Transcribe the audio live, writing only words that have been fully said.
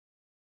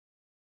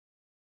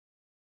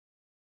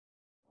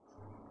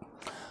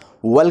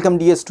Welcome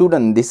dear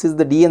student, this is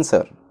the DN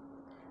sir,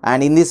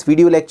 and in this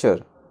video lecture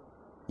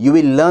you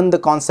will learn the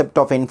concept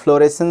of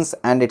inflorescence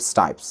and its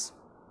types.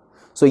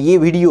 So ये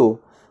video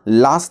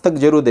last तक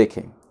जरूर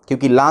देखें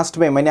क्योंकि last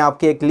में मैंने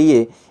आपके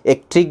लिए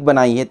एक ट्रिक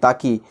बनाई है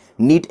ताकि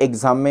नीट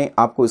एग्ज़ाम में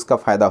आपको इसका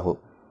फ़ायदा हो।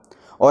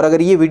 और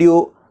अगर ये वीडियो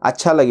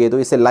अच्छा लगे तो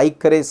इसे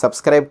लाइक करें,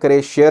 सब्सक्राइब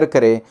करें, शेयर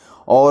करें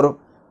और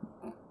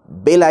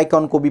बेल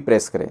आइकन को भी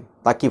प्रेस करें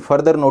ताकि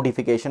फर्दर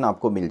नोटिफिकेशन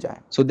आपको मिल जाए।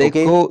 सो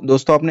देखो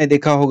दोस्तों, आपने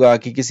देखा होगा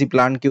कि किसी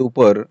प्लांट के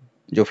ऊपर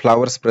जो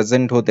फ्लावर्स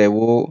प्रेजेंट होते हैं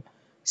वो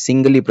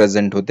सिंगली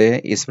प्रेजेंट होते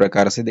हैं। इस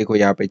प्रकार से देखो,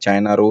 यहाँ पे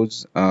चाइना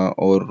रोज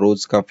और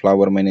रोज का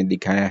फ्लावर मैंने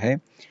दिखाया है,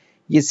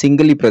 ये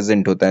सिंगली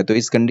प्रेजेंट होता है, तो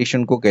इस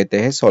कंडीशन को कहते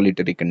हैं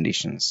solitary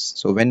conditions.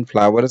 So when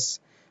flowers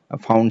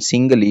found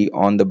singly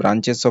on the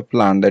branches of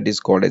plant, that is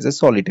called as a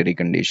solitary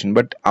condition.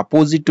 But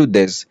opposite to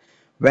this,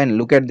 when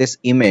look at this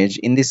image,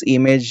 in this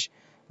image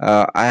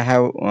I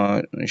have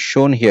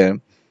shown here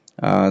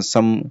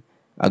some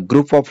a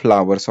group of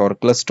flowers or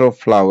cluster of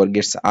flower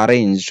gets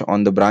arranged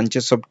on the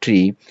branches of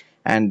tree,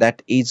 and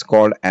that is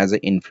called as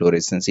a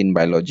inflorescence in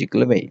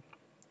biological way.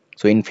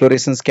 So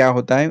inflorescence क्या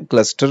होता है?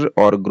 Cluster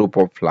or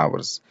group of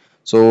flowers.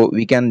 So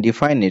we can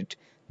define it,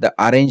 the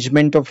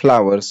arrangement of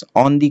flowers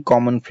on the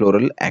common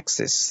floral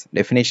axis.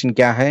 Definition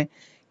क्या है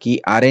कि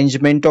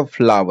arrangement of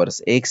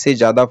flowers, एक से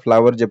ज्यादा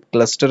flower जब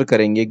क्लस्टर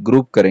करेंगे,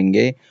 ग्रुप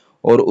करेंगे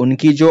और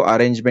उनकी जो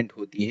अरेंजमेंट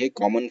होती है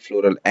कॉमन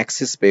फ्लोरल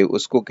एक्सिस पे,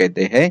 उसको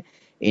कहते हैं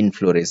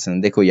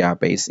इनफ्लोरेसेंस। देखो यहाँ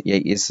पे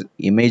इस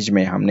इमेज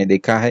में हमने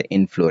देखा है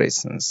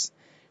इनफ्लोरेसेंस।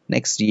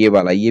 नेक्स्ट ये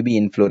वाला, ये भी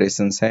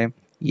इनफ्लोरेसेंस है,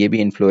 ये भी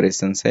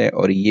इनफ्लोरेसेंस है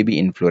और ये भी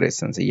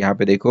इनफ्लोरेसेंस है। यहाँ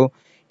पे देखो,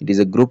 it is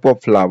a group of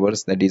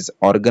flowers that is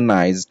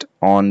organized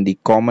on the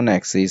common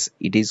axis.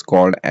 It is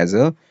called as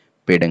a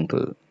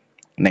peduncle.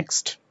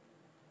 Next,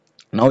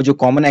 now जो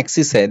common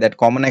axis है, that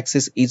common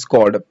axis is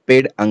called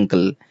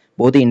peduncle.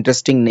 बहुत ही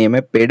इंटरेस्टिंग नेम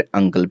है,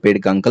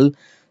 peduncle.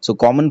 So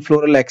common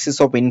floral axis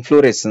of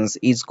inflorescence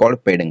is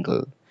called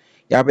peduncle.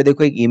 यहाँ पे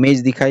देखो एक image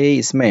दिखाई है,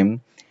 इसमें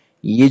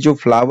ये जो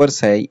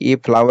फ्लावर्स है, ये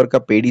फ्लावर का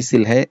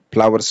पेडिसिल है,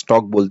 फ्लावर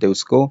स्टॉक बोलते हैं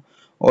उसको,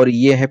 और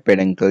ये है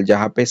पेडंकल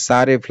जहां पे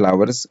सारे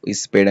फ्लावर्स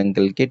इस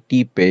पेडंकल के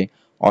टिप पे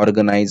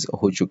ऑर्गेनाइज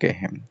हो चुके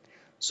हैं।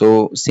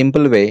 So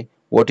simple way,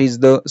 what is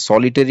the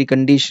solitary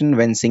condition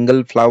when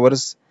single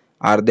flowers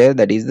are there,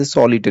 that is the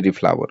solitary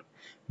flower.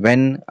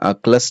 When a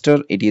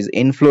cluster, it is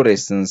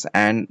inflorescence,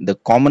 and the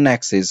common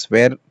axis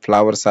where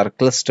flowers are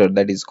clustered,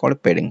 that is called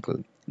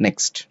peduncle.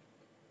 Next,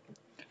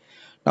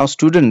 now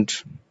student,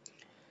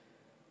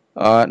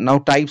 now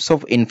types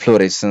of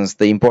inflorescence,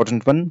 the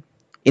important one.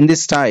 In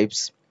these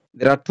types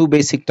there are two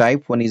basic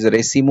types, one is a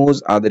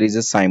racemose, other is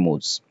a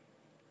cymose.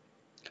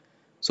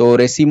 So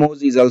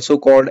racemose is also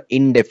called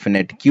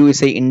indefinite. क्यों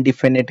इसे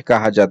indefinite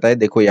कहा जाता है?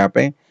 देखो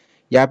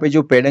यहाँ पे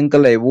जो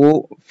peduncle है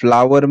वो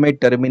फ्लावर में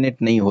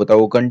टर्मिनेट नहीं होता,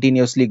 वो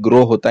कंटिन्यूसली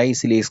ग्रो होता है,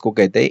 इसलिए इसको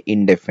कहते हैं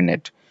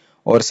इंडेफिनेट।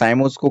 और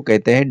साइमोस को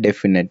कहते हैं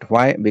definite.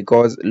 Why?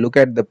 Because look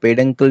at the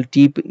peduncle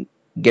tip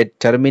gate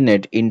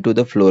terminate into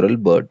the floral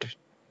bird,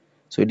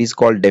 so it is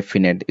called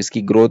definite.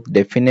 इसकी ग्रोथ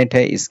डेफिनेट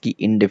है, इसकी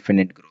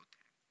इनडेफिनेट ग्रोथ।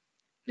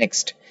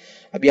 नेक्स्ट,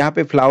 अब यहाँ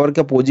पे फ्लावर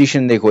का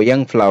पोजीशन देखो,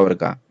 यंग फ्लावर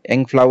का,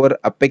 यंग फ्लावर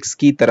अपेक्स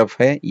की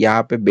तरफ है,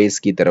 यहाँ पे बेस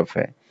की तरफ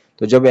है।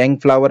 तो जब यंग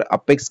फ्लावर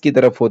अपेक्स की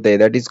तरफ होते हैं,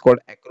 that is called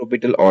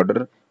acropetal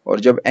order, और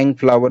जब यंग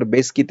फ्लावर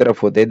बेस की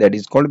तरफ होते हैं, that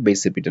is called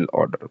basipetal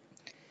order.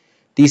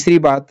 तीसरी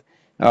बात,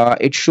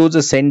 it shows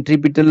a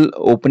centripetal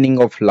opening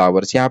of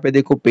flowers. यहाँ पे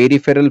देखो,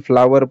 पेरिफेरल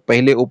फ्लावर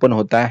पहले ओपन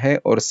होता है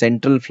और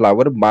सेंट्रल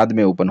फ्लावर बाद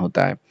में ओपन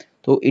होता है,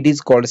 तो it is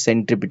called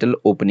centripetal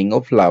opening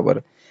of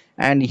flower.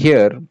 And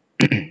here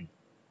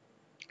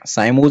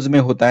cymose में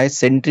होता है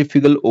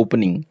सेंट्रीफ्यूगल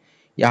ओपनिंग।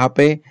 यहाँ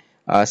पे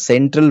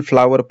सेंट्रल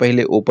फ्लावर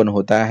पहले ओपन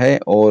होता है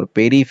और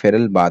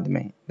पेरीफेरल बाद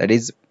में, that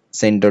is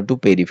centre to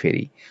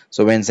periphery.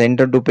 So when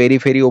centre to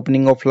periphery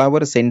opening of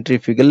flower,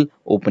 centrifugal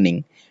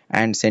opening,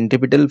 and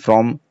centripetal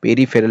from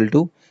peripheral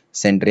to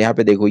centre. यहाँ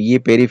पे देखो, ये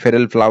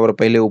पेरीफेरल फ्लावर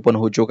पहले ओपन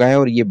हो चुका है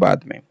और ये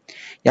बाद में।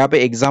 यहाँ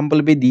पे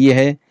एग्जाम्पल भी दिए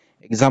है,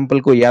 एग्जाम्पल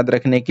को याद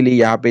रखने के लिए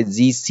यहाँ पे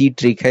GC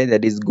ट्रिक है,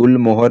 दैट इज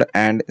गुलमोहर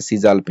एंड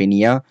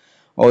सिजालपेनिया,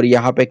 और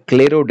यहाँ पे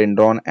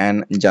क्लेरोडेंड्रॉन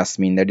and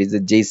jasmine, that is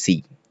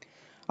JC।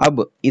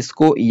 अब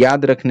इसको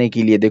याद रखने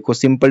के लिए देखो,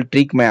 सिंपल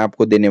ट्रिक मैं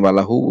आपको देने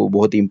वाला हूँ, वो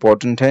बहुत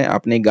इंपॉर्टेंट है।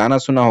 आपने गाना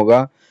सुना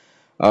होगा,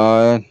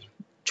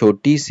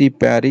 छोटी सी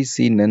प्यारी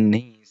सी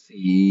नन्ही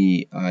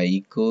सी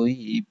आई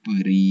कोई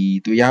परी।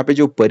 तो यहाँ पे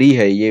जो परी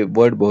है, ये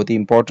वर्ड बहुत ही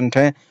इंपॉर्टेंट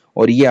है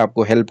और ये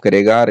आपको हेल्प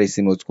करेगा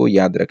रेसिमोज को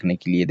याद रखने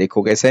के लिए।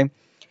 देखो कैसे,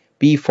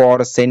 P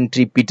फॉर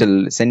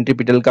सेंट्रीपिटल,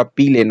 सेंट्रीपिटल का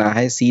P लेना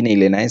है, C नहीं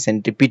लेना है,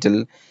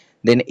 centripetal.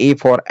 Then A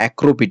for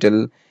acropital,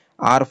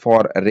 R for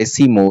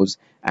racemose,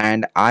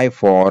 and I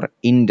for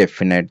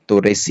indefinite. तो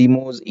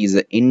racemose is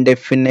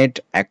indefinite,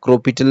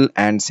 acropital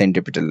and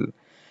centripetal.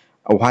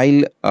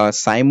 While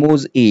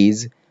cymose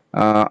is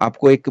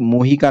आपको एक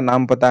मूवी का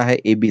नाम पता है,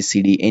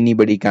 ABCD,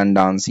 anybody can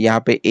dance।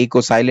 यहाँ पे A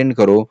को साइलेंट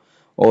करो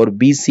और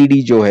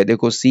BCD जो है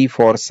देखो, C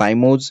for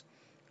cymose,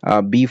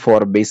 B for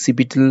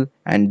basipital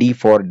and D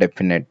for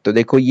definite। तो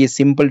देखो, ये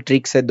सिंपल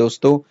ट्रिक्स है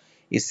दोस्तों,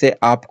 इससे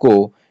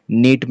आपको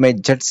नीट में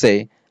झट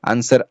से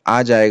आंसर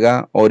आ जाएगा।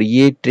 और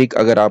ये ट्रिक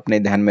अगर आपने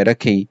ध्यान में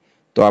रखी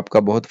तो आपका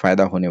बहुत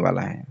फायदा होने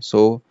वाला है।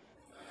 तो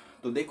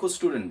देखो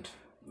student,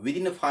 with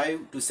in 5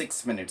 to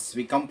 6 minutes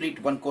we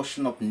complete one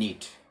question of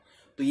NEET.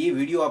 तो ये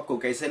वीडियो आपको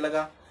कैसे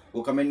लगा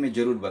वो कमेंट में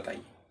जरूर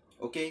बताइए।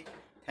 Okay,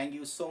 thank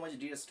you so much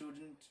dear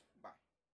student.